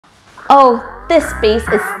Oh, this space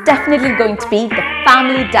is definitely going to be the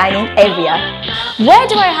family dining area. Where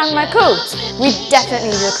do I hang my coat? We definitely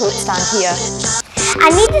need a coat stand here. I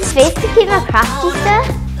need a space to keep my crafty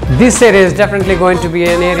stuff. This area is definitely going to be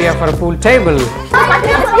an area for a pool table.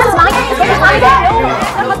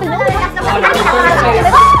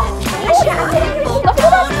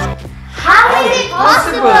 How is it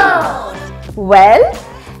possible? Well,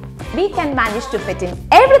 we can manage to fit in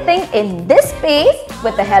everything in this space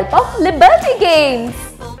with the help of LibertyGames.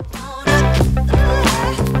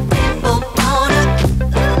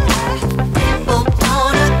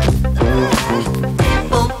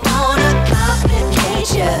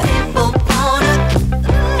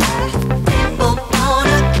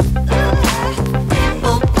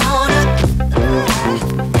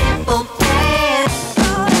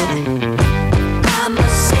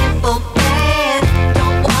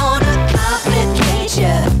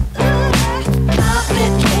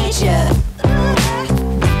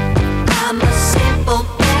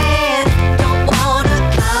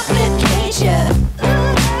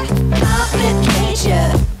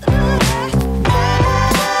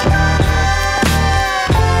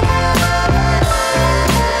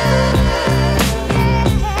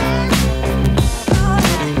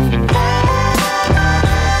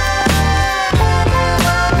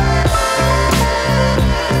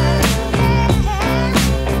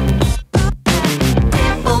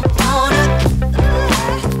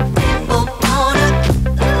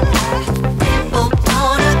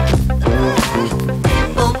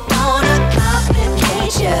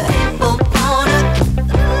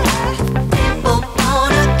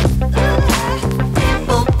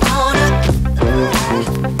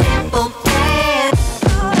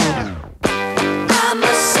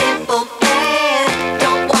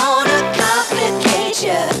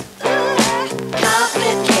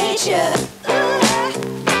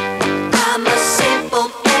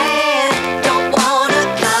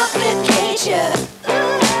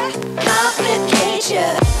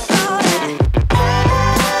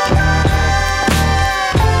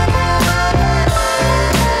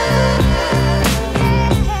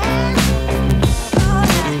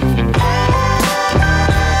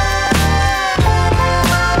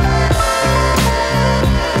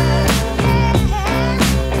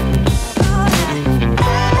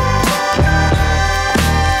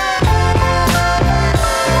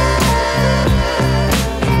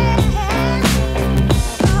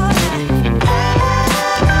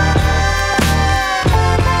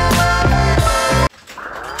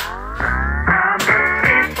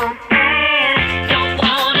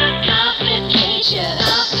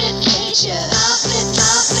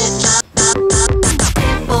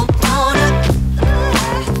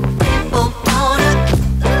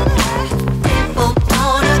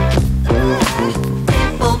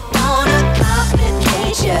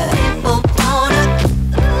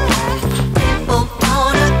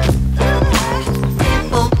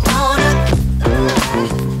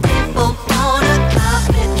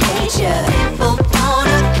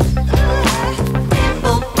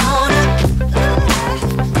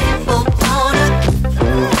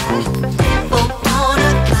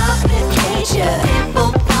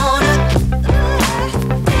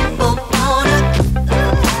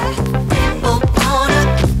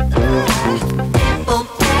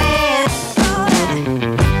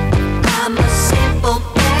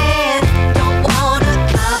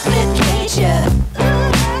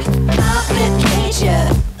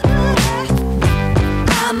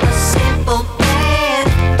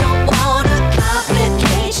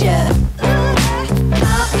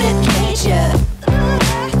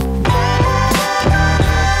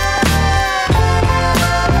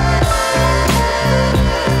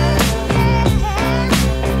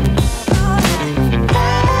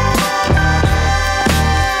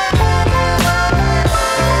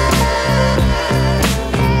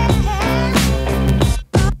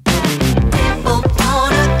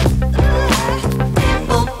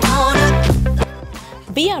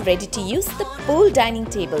 We are ready to use the pool dining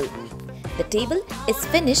table. The table is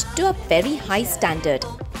finished to a very high standard.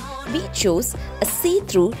 We chose a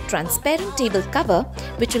see-through transparent table cover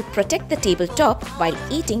which will protect the tabletop while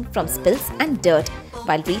eating from spills and dirt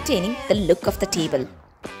while retaining the look of the table.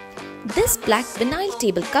 This black vinyl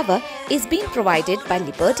table cover is being provided by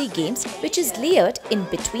LibertyGames, which is layered in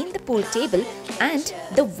between the pool table and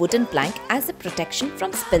the wooden plank as a protection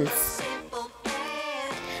from spills.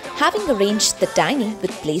 Having arranged the dining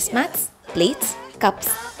with placemats, plates,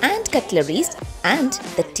 cups and cutleries and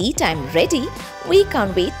the tea time ready, we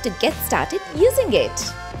can't wait to get started using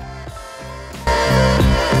it.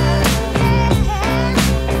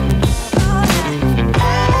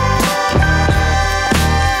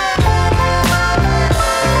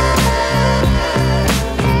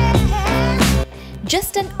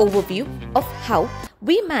 overview of how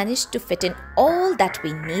we managed to fit in all that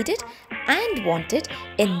we needed and wanted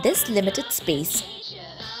in this limited space.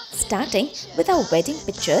 Starting with our wedding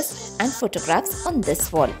pictures and photographs on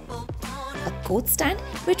this wall. A coat stand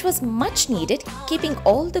which was much needed, keeping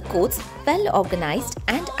all the coats well organized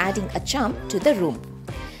and adding a charm to the room.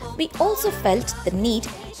 We also felt the need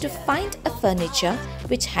to find a furniture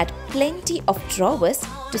which had plenty of drawers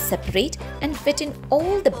to separate and fit in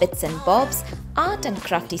all the bits and bobs, art and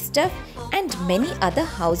crafty stuff and many other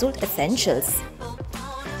household essentials.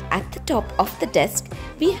 At the top of the desk,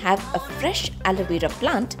 we have a fresh aloe vera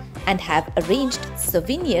plant and have arranged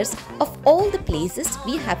souvenirs of all the places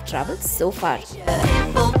we have travelled so far.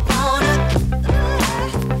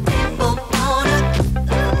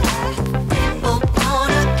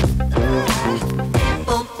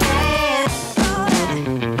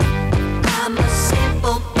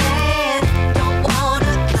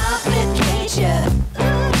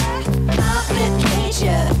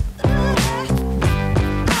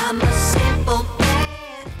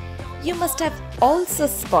 You must have also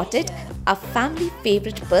spotted a family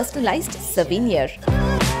favorite personalized souvenir.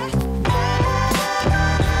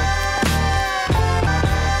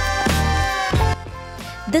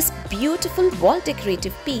 This beautiful wall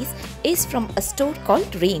decorative piece is from a store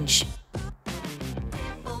called Range.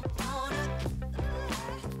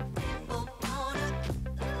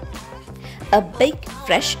 A big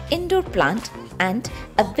fresh indoor plant and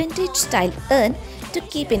a vintage style urn to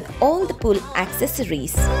keep in all the pool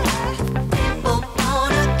accessories.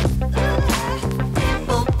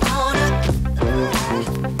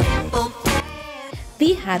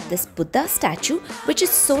 We have this Buddha statue which is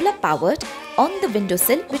solar powered on the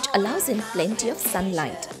windowsill, which allows in plenty of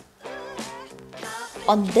sunlight.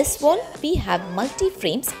 On this wall we have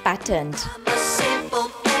multi-frames patterned.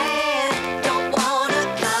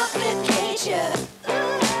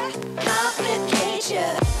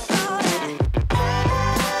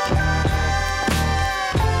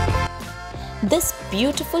 This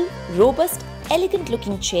beautiful, robust, elegant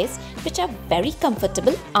looking chairs which are very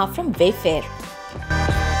comfortable are from WayFair.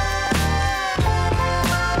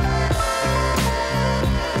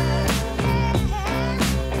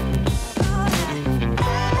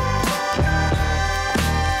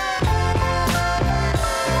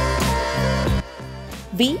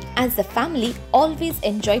 We as a family always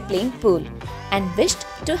enjoy playing pool and wished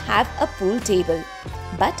to have a pool table.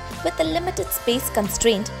 But with a limited space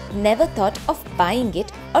constraint, never thought of buying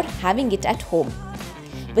it or having it at home.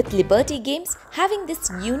 With LibertyGames, having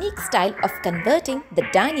this unique style of converting the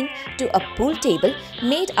dining to a pool table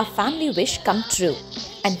made our family wish come true.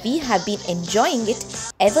 And we have been enjoying it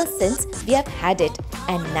ever since we have had it,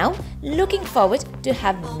 and now looking forward to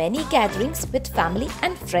have many gatherings with family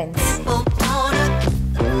and friends.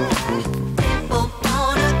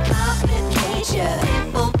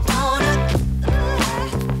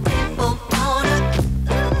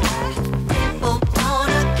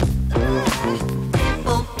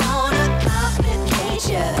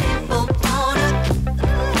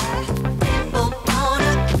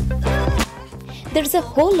 There is a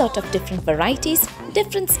whole lot of different varieties,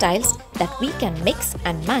 different styles that we can mix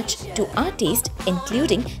and match to our taste,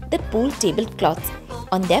 including the pool tablecloths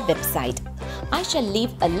on their website. I shall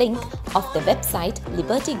leave a link of the website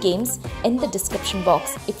LibertyGames in the description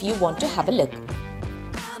box if you want to have a look.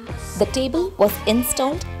 The table was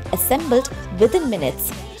installed, assembled within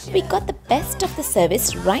minutes. We got the best of the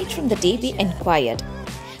service right from the day we inquired.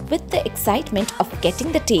 With the excitement of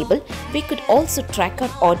getting the table, we could also track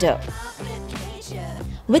our order.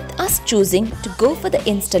 With us choosing to go for the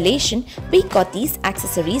installation, we got these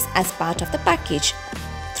accessories as part of the package.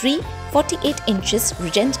 3 48 inches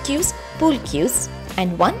Regent cues, pool cues,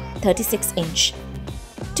 and 1 36-inch.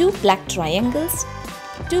 2 black triangles,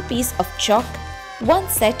 2 pieces of chalk, 1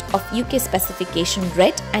 set of UK specification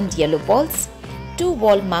red and yellow balls, 2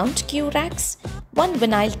 wall mount cue racks, 1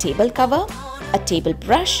 vinyl table cover, a table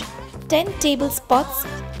brush, 10 table spots,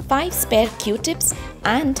 5 spare Q-tips,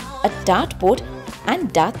 and a dartboard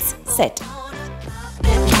and darts set.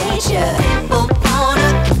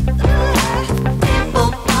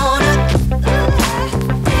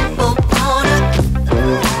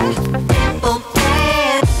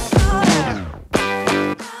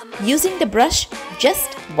 Using the brush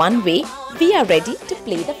just one way, we are ready to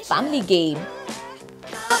play the family game.